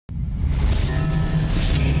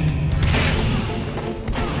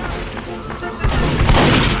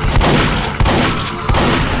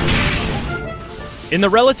In the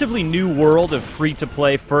relatively new world of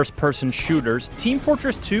free-to-play first-person shooters, Team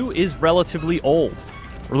Fortress 2 is relatively old.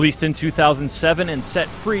 Released in 2007 and set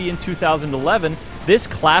free in 2011, this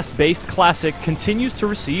class-based classic continues to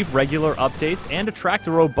receive regular updates and attract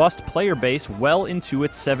a robust player base well into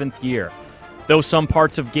its 7th year. Though some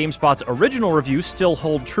parts of GameSpot's original review still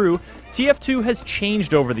hold true, TF2 has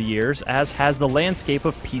changed over the years, as has the landscape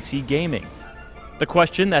of PC gaming. The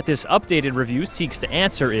question that this updated review seeks to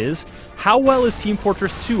answer is, how well is Team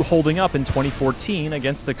Fortress 2 holding up in 2014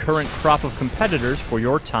 against the current crop of competitors for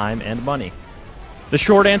your time and money? The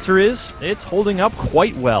short answer is, it's holding up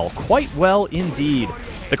quite well indeed.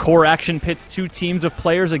 The core action pits two teams of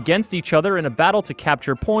players against each other in a battle to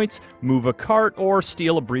capture points, move a cart, or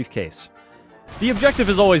steal a briefcase. The objective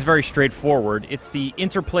is always very straightforward. It's the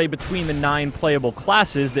interplay between the 9 playable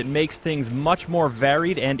classes that makes things much more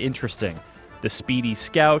varied and interesting. The speedy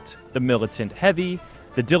scout, the militant heavy,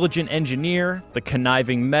 the diligent engineer, the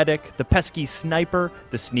conniving medic, the pesky sniper,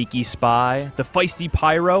 the sneaky spy, the feisty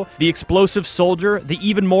pyro, the explosive soldier, the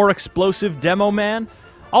even more explosive demo man.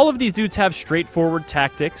 All of these dudes have straightforward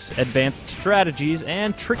tactics, advanced strategies,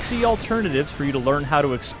 and tricksy alternatives for you to learn how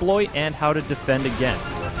to exploit and how to defend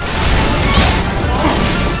against.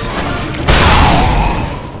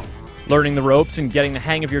 Learning the ropes and getting the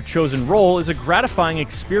hang of your chosen role is a gratifying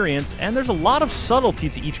experience, and there's a lot of subtlety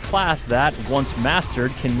to each class that, once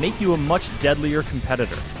mastered, can make you a much deadlier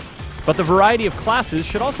competitor. But the variety of classes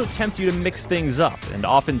should also tempt you to mix things up, and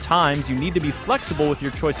oftentimes you need to be flexible with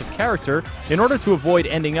your choice of character in order to avoid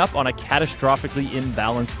ending up on a catastrophically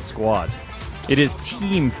imbalanced squad. It is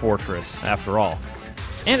Team Fortress, after all.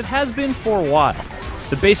 And it has been for a while.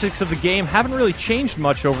 The basics of the game haven't really changed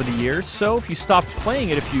much over the years, so if you stopped playing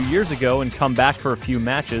it a few years ago and come back for a few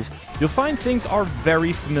matches, you'll find things are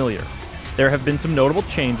very familiar. There have been some notable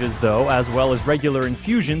changes, though, as well as regular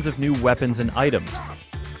infusions of new weapons and items.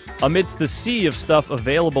 Amidst the sea of stuff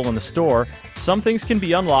available in the store, some things can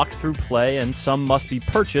be unlocked through play and some must be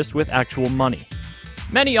purchased with actual money.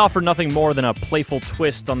 Many offer nothing more than a playful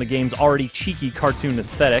twist on the game's already cheeky cartoon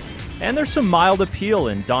aesthetic, and there's some mild appeal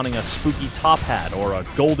in donning a spooky top hat or a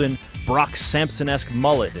golden Brock Sampson-esque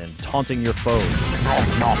mullet and taunting your foes.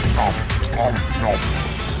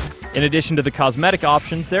 In addition to the cosmetic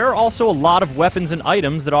options, there are also a lot of weapons and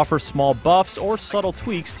items that offer small buffs or subtle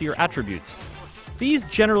tweaks to your attributes. These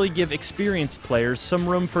generally give experienced players some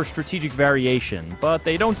room for strategic variation, but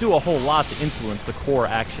they don't do a whole lot to influence the core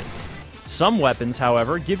action. Some weapons,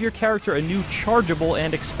 however, give your character a new chargeable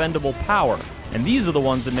and expendable power, and these are the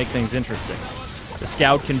ones that make things interesting. The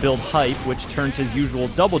scout can build hype, which turns his usual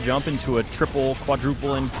double jump into a triple,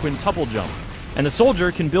 quadruple, and quintuple jump. And the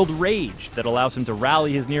soldier can build rage that allows him to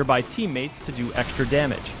rally his nearby teammates to do extra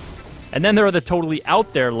damage. And then there are the totally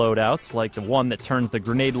out there loadouts, like the one that turns the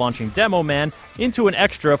grenade-launching demo man into an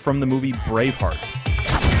extra from the movie Braveheart.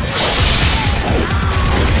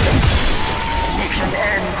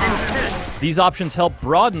 These options help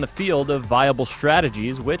broaden the field of viable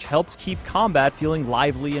strategies, which helps keep combat feeling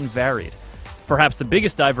lively and varied. Perhaps the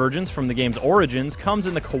biggest divergence from the game's origins comes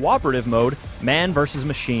in the cooperative mode, man versus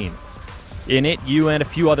machine. In it, you and a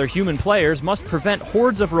few other human players must prevent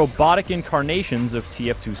hordes of robotic incarnations of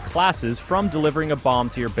TF2's classes from delivering a bomb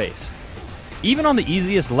to your base. Even on the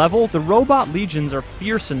easiest level, the robot legions are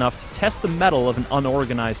fierce enough to test the mettle of an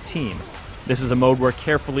unorganized team. This is a mode where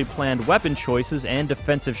carefully planned weapon choices and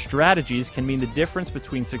defensive strategies can mean the difference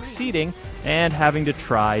between succeeding and having to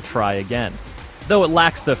try again. Though it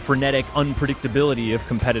lacks the frenetic unpredictability of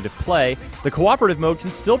competitive play, the cooperative mode can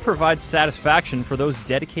still provide satisfaction for those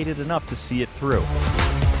dedicated enough to see it through.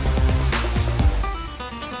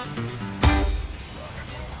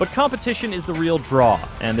 But competition is the real draw,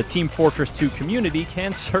 and the Team Fortress 2 community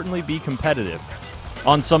can certainly be competitive.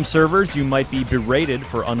 On some servers, you might be berated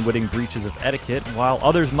for unwitting breaches of etiquette, while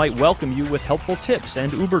others might welcome you with helpful tips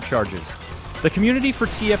and Uber charges. The community for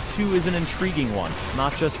TF2 is an intriguing one,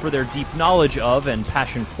 not just for their deep knowledge of and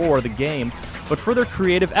passion for the game, but for their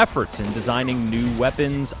creative efforts in designing new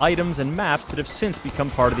weapons, items, and maps that have since become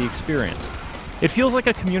part of the experience. It feels like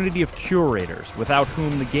a community of curators, without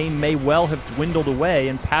whom the game may well have dwindled away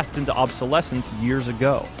and passed into obsolescence years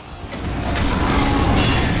ago.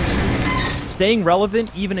 Staying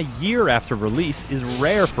relevant even a year after release is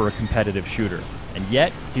rare for a competitive shooter, and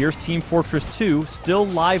yet, here's Team Fortress 2 still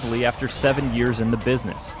lively after 7 years in the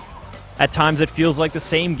business. At times it feels like the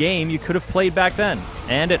same game you could have played back then,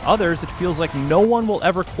 and at others it feels like no one will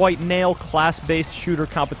ever quite nail class-based shooter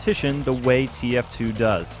competition the way TF2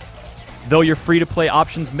 does. Though your free-to-play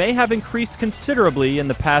options may have increased considerably in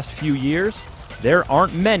the past few years, there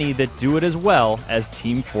aren't many that do it as well as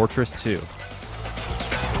Team Fortress 2.